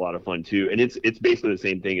that was a lot of fun too. And it's basically the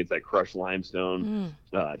same thing. It's that crushed limestone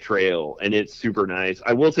trail, and it's super nice.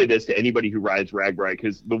 I will say this to anybody who rides RAGBRAI,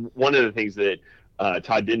 because one of the things that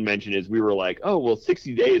Todd didn't mention is we were like, oh, well,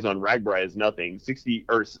 60 days on RAGBRAI is nothing. 60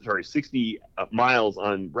 miles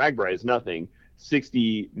on RAGBRAI is nothing.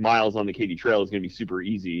 60 miles on the Katy Trail is going to be super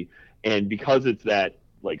easy. And because it's that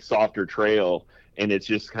like softer trail, and it's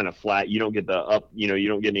just kind of flat, you don't get you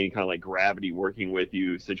don't get any kind of like gravity working with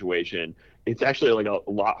you situation. It's actually like a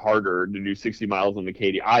lot harder to do 60 miles on the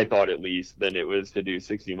Katy, I thought at least, than it was to do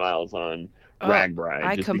 60 miles on RAGBRAI.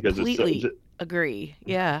 I completely agree.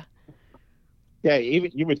 Yeah. Yeah, even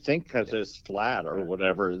you would think because it's flat or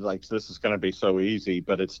whatever, like this is going to be so easy,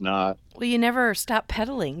 but it's not. Well, you never stop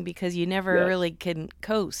pedaling because you never really can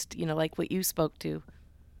coast, like what you spoke to.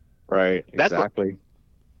 Right, exactly.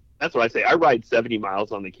 That's what I say. I ride 70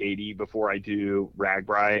 miles on the Katy before I do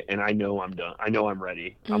RAGBRAI, and I know I'm done. I know I'm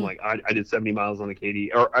ready. I'm like, I did 70 miles on the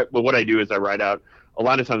Katy. But what I do is I ride out. A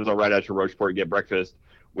lot of times I'll ride out to Rocheport and get breakfast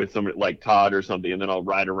with somebody like Todd or something, and then I'll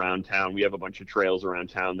ride around town. We have a bunch of trails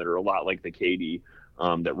around town that are a lot like the Katy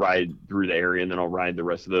that ride through the area, and then I'll ride the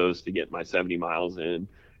rest of those to get my 70 miles in,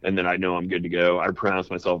 and then I know I'm good to go. I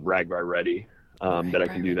pronounce myself RAGBRAI ready, that I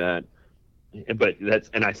can do that. But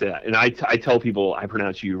I say that, and I tell people I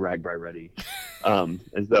pronounce you RAGBRAI ready,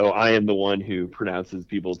 as though I am the one who pronounces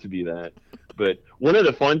people to be that. But one of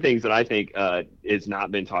the fun things that I think is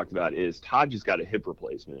not been talked about is Todd just got a hip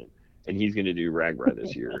replacement, and he's going to do RAGBRAI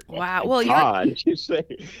this year. Wow! Well, Todd,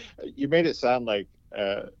 you made it sound like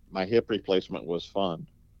my hip replacement was fun.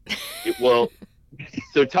 So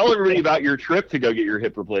tell everybody about your trip to go get your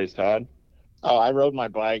hip replaced, Todd. Oh, I rode my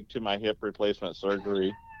bike to my hip replacement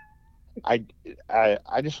surgery. I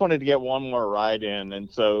just wanted to get one more ride in,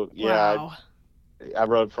 and so wow. I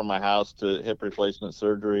rode from my house to hip replacement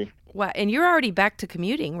surgery. Wow, and you're already back to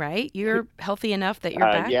commuting, right? You're healthy enough that you're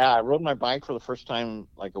back? Yeah, I rode my bike for the first time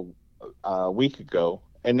like a week ago,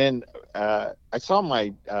 and then I saw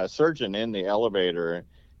my surgeon in the elevator,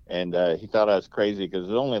 and he thought I was crazy because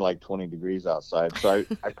it was only like 20 degrees outside. So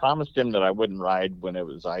I promised him that I wouldn't ride when it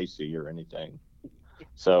was icy or anything.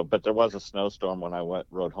 So, but there was a snowstorm when I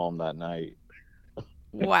rode home that night.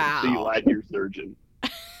 Wow. So you lied to your surgeon.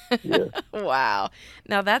 Yeah. Wow.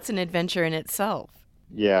 Now that's an adventure in itself.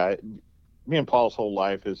 Yeah. Me and Paul's whole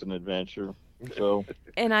life is an adventure. So.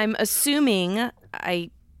 And I'm assuming,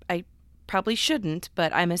 I probably shouldn't,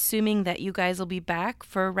 but I'm assuming that you guys will be back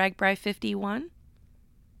for RAGBRAI 51?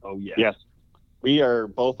 Oh, yeah. Yes. We are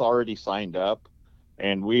both already signed up.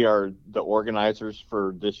 And we are the organizers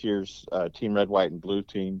for this year's Team Red, White, and Blue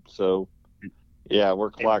team. So, yeah, we're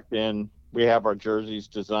clocked in. We have our jerseys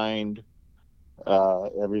designed,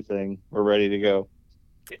 everything. We're ready to go.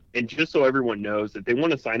 And just so everyone knows, if they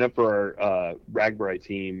want to sign up for our RAGBRAI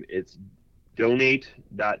team, it's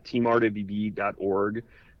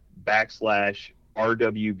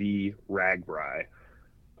donate.teamrwb.org/RWB RAGBRAI.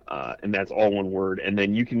 And that's all one word. And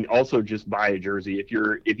then you can also just buy a jersey if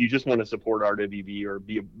you just want to support RWB or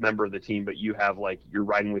be a member of the team, but you have you're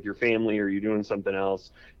riding with your family or you're doing something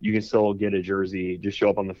else, you can still get a jersey. Just show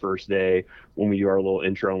up on the first day when we do our little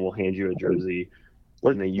intro and we'll hand you a jersey.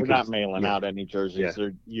 We're not mailing out any jerseys. Yeah.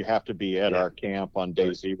 You have to be at our camp on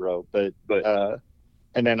day 0. But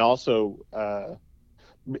and then also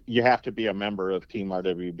you have to be a member of Team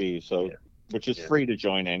RWB, so which is free to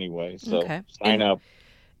join anyway. So sign up.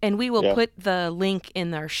 And we will put the link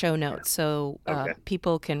in our show notes so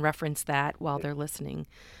people can reference that while they're listening.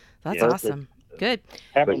 That's awesome. Good.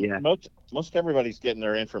 Most everybody's getting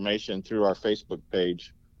their information through our Facebook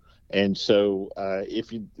page. And so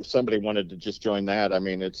if somebody wanted to just join that, I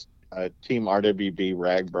mean, it's Team RWB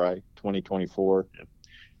RAGBRAI 2024.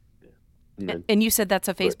 And you said that's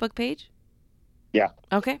a Facebook page? Yeah.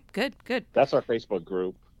 Okay, good. That's our Facebook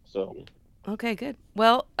group. So. Okay, good.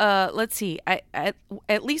 Well, let's see. I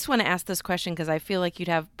at least want to ask this question because I feel like you'd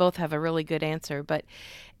both have a really good answer. But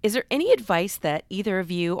is there any advice that either of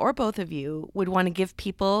you or both of you would want to give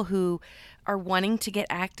people who are wanting to get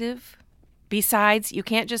active? Besides, you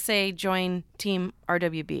can't just say join Team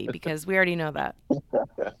RWB because we already know that.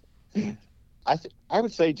 I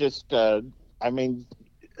would say just,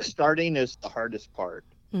 starting is the hardest part.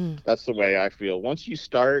 That's the way I feel. Once you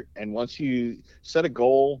start and once you set a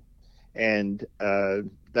goal, and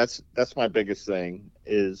that's my biggest thing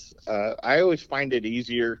is I always find it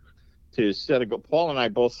easier to set a goal. Paul and I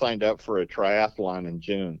both signed up for a triathlon in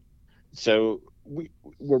June. So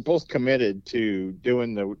we're both committed to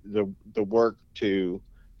doing the work to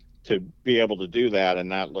be able to do that and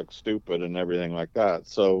not look stupid and everything like that.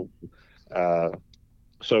 So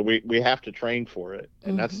we have to train for it,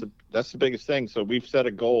 and that's the biggest thing. So we've set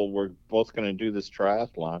a goal. We're both going to do this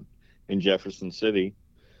triathlon in Jefferson City,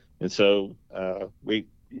 and so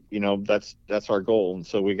that's our goal, and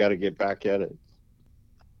so we got to get back at it.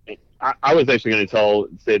 I was actually going to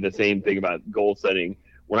say the same thing about goal setting.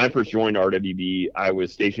 When I first joined RWB, I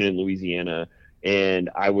was stationed in Louisiana, and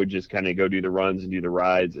I would just kind of go do the runs and do the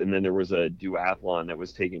rides. And then there was a duathlon that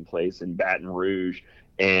was taking place in Baton Rouge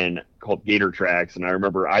and called Gator Tracks. And I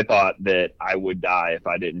remember I thought that I would die if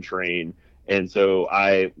I didn't train. And so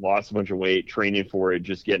I lost a bunch of weight training for it,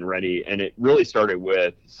 just getting ready. And it really started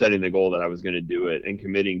with setting the goal that I was going to do it and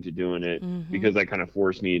committing to doing it because that kind of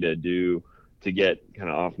forced me to get kind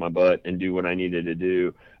of off my butt and do what I needed to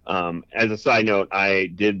do. As a side note,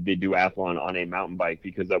 I did the duathlon on a mountain bike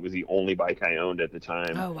because that was the only bike I owned at the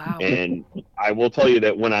time. Oh, wow. And I will tell you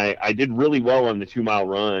that when I did really well on the 2-mile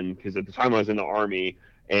run, because at the time I was in the Army,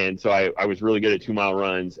 and so I was really good at 2-mile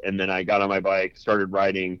runs, and then I got on my bike, started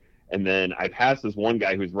riding, and then I passed this one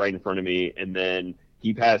guy who was right in front of me, and then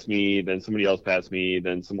he passed me, then somebody else passed me,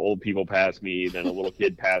 then some old people passed me, then a little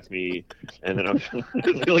kid passed me, and then I was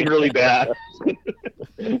feeling really bad.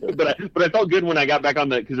 But I felt good when I got back on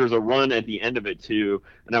because there's a run at the end of it too,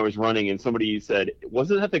 and I was running, and somebody said,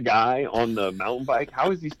 "Wasn't that the guy on the mountain bike? How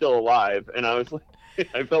is he still alive?" And I was like,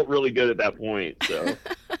 I felt really good at that point. So.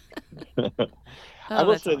 I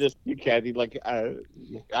will say this to you, Kathy. Like, I'll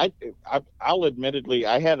admittedly,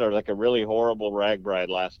 I had a really horrible rag ride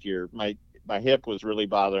last year. My hip was really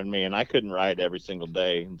bothering me, and I couldn't ride every single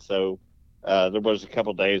day. And so there was a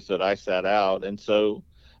couple days that I sat out. And so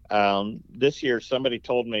this year, somebody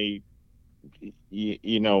told me,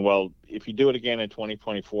 well, if you do it again in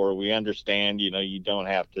 2024, we understand, you don't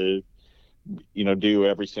have to, do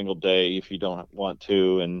every single day if you don't want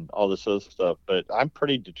to and all this other stuff. But I'm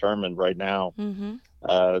pretty determined right now.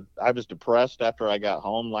 I was depressed after I got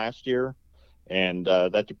home last year. And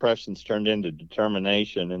that depression's turned into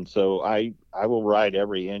determination. And so I will ride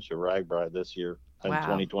every inch of RAGBRAI this year in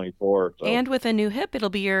 2024. So. And with a new hip, it'll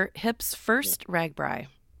be your hip's first RAGBRAI.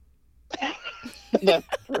 That's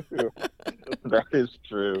true. That is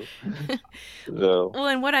true. So. Well,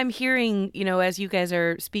 and what I'm hearing, as you guys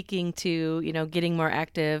are speaking to, getting more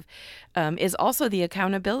active, is also the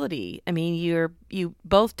accountability. I mean, you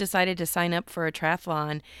both decided to sign up for a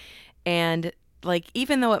triathlon, and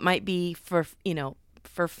even though it might be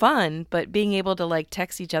for fun, but being able to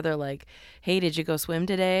text each other hey, did you go swim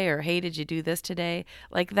today? Or hey, did you do this today?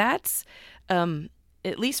 That's,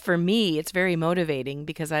 at least for me, it's very motivating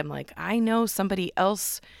because I'm I know somebody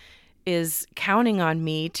else is counting on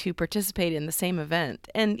me to participate in the same event.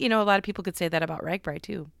 And, a lot of people could say that about RAGBRAI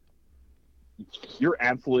too. You're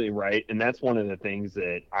absolutely right. And that's one of the things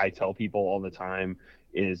that I tell people all the time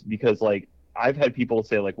is because I've had people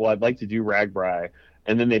say well, I'd like to do RAGBRAI.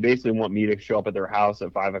 And then they basically want me to show up at their house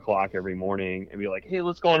at 5 o'clock every morning and be like, hey,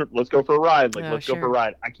 let's go for a ride. Let's go for a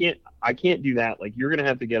ride. I can't do that. You're going to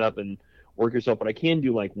have to get up and work yourself, but I can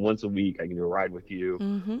do once a week. I can do a ride with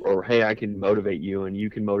you or, hey, I can motivate you and you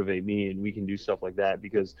can motivate me and we can do stuff like that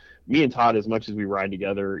because me and Todd, as much as we ride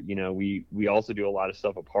together, we also do a lot of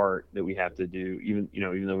stuff apart that we have to do even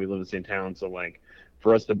though we live in the same town. So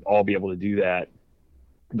for us to all be able to do that,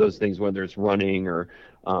 those things, whether it's running or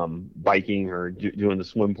biking or doing the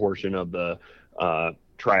swim portion of the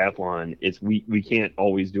triathlon. We can't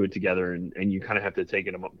always do it together, and you kind of have to take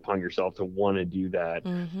it upon yourself to want to do that.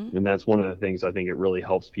 Mm-hmm. And that's one of the things I think it really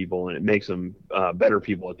helps people, and it makes them better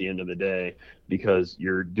people at the end of the day, because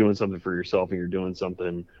you're doing something for yourself and you're doing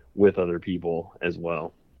something with other people as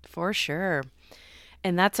well. For sure.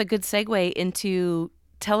 And that's a good segue into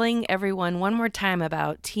telling everyone one more time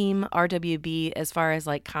about Team RWB as far as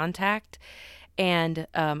like contact. And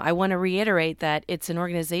I want to reiterate that it's an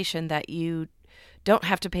organization that you don't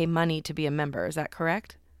have to pay money to be a member. Is that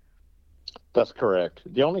correct? That's correct.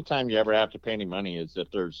 The only time you ever have to pay any money is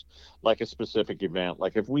if there's like a specific event.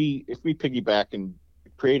 Like if we piggyback and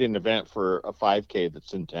create an event for a 5K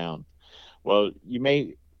that's in town, well, you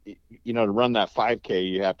may, to run that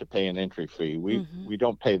 5K, you have to pay an entry fee. We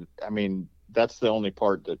don't pay. I mean, that's the only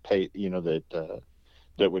part that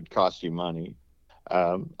that would cost you money.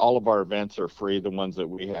 All of our events are free. The ones that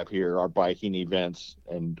we have here, our biking events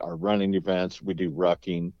and our running events. We do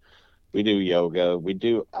rucking, we do yoga,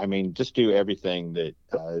 just do everything that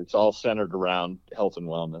it's all centered around health and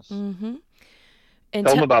wellness. Mm-hmm. And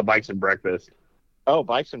tell them about Bikes and Breakfast. Oh,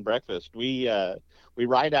 Bikes and Breakfast. We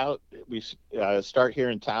ride out. We start here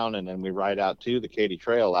in town, and then we ride out to the Katy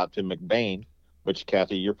Trail out to McBain, which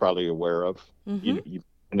Kathy, you're probably aware of. Mm-hmm. You've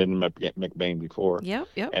been in McBain before. Yep.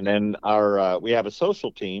 And then we have a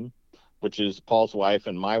social team, which is Paul's wife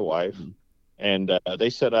and my wife, and they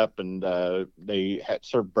set up and they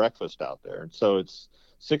serve breakfast out there. And so it's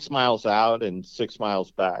 6 miles out and 6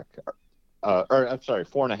 miles back,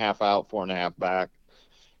 4.5 out, 4.5 back.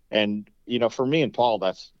 And for me and Paul,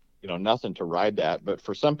 that's nothing to ride that. But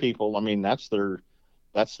for some people, I mean, that's their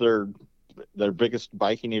biggest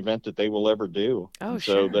biking event that they will ever do. Oh, and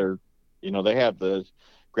sure. So they have the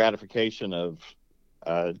gratification of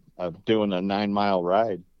doing a 9-mile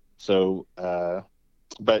ride. So,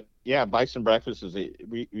 but yeah, Bikes and Breakfast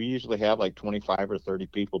we usually have like 25 or 30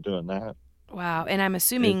 people doing that. Wow. And I'm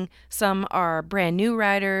assuming some are brand new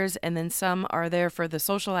riders, and then some are there for the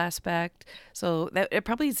social aspect. So it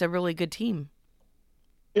probably is a really good team.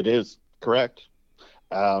 It is, correct.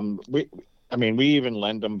 We even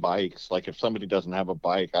lend them bikes. Like if somebody doesn't have a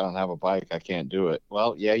bike, I don't have a bike, I can't do it.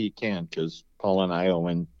 Well, yeah, you can, because Paul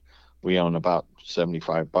and we own about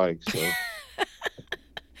 75 bikes. So.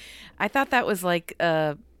 I thought that was like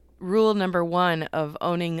rule number 1 of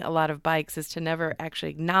owning a lot of bikes, is to never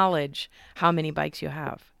actually acknowledge how many bikes you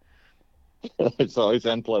have. It's always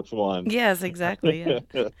N+1. Yes, exactly.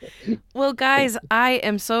 Yeah. Well, guys, I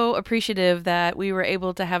am so appreciative that we were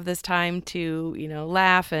able to have this time to,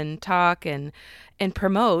 laugh and talk and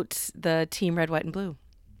promote the Team Red, White, and Blue.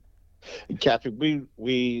 Kathy,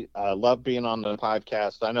 we love being on the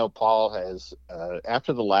podcast. I know Paul has,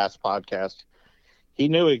 after the last podcast, he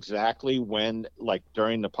knew exactly when, like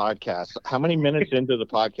during the podcast. How many minutes into the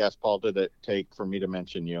podcast, Paul, did it take for me to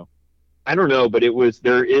mention you? I don't know, but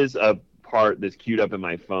there is a part that's queued up in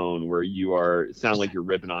my phone where sound like you're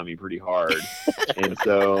ripping on me pretty hard. And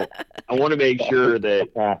so I want to make sure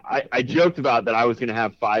that I joked about that I was going to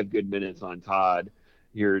have 5 good minutes on Todd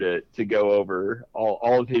here to go over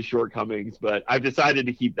all of his shortcomings, but I've decided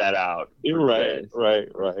to keep that out. You're right.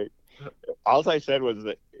 All I said was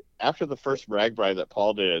that after the first RWB that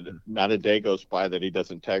Paul did, not a day goes by that he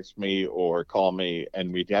doesn't text me or call me,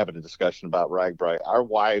 and we have a discussion about RWB. Our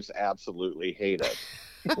wives absolutely hate us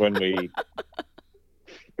because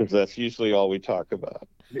that's usually all we talk about.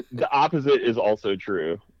 The opposite is also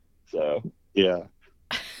true. So yeah,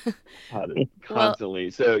 constantly.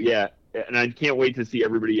 Well, so yeah, and I can't wait to see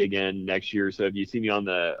everybody again next year. So if you see me on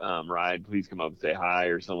the ride, please come up and say hi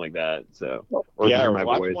or something like that. So hear my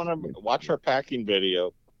voice. Watch our packing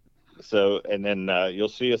video. So, and then you'll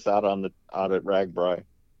see us out at RWB.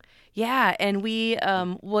 Yeah, and we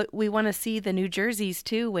want to see the new jerseys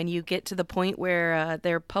too when you get to the point where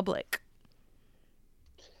they're public.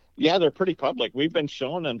 Yeah, they're pretty public. We've been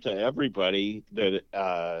showing them to everybody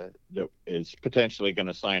that is potentially going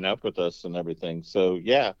to sign up with us and everything. So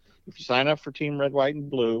yeah, if you sign up for Team Red, White, and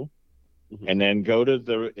Blue, and then go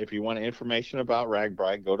to if you want information about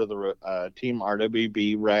RWB, go to the Team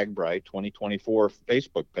RWB RWB 2024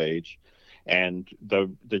 Facebook page, and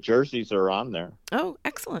the jerseys are on there. Oh,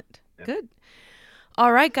 excellent. Yeah. Good.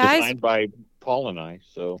 All right, guys. Designed by Paul and I.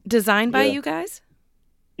 So designed by you guys?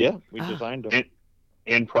 Yeah, we designed them.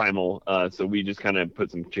 And Primal. So we just kind of put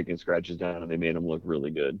some chicken scratches down, and they made them look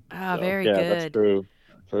really good. Very good. Yeah, that's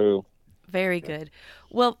true. Very good.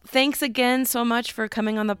 Well, thanks again so much for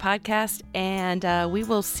coming on the podcast, and we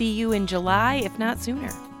will see you in July, if not sooner.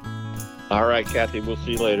 All right, Kathy, we'll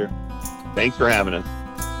see you later. Thanks for having us.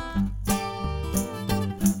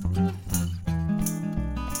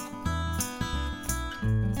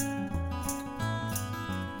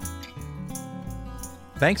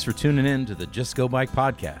 Thanks for tuning in to the Just Go Bike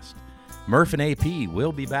podcast. Murph and AP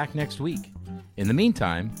will be back next week. In the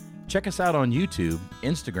meantime, check us out on YouTube,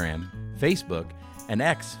 Instagram, Facebook, and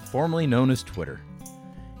X, formerly known as Twitter.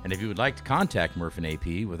 And if you would like to contact Murph and AP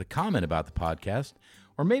with a comment about the podcast,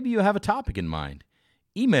 or maybe you have a topic in mind,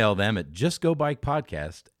 email them at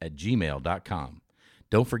justgobikepodcast@gmail.com.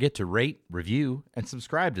 Don't forget to rate, review, and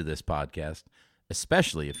subscribe to this podcast,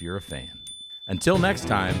 especially if you're a fan. Until next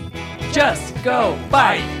time, just go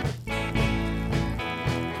bike!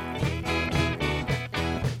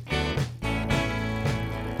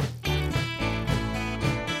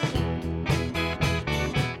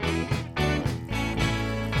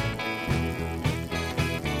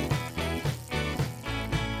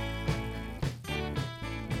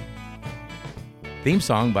 Theme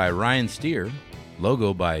song by Ryan Steer,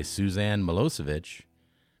 logo by Suzanne Milosevic,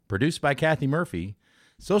 produced by Kathy Murphy,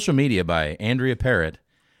 social media by Andrea Parrott,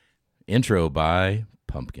 intro by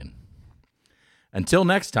Pumpkin. Until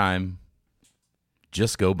next time,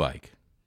 just go bike.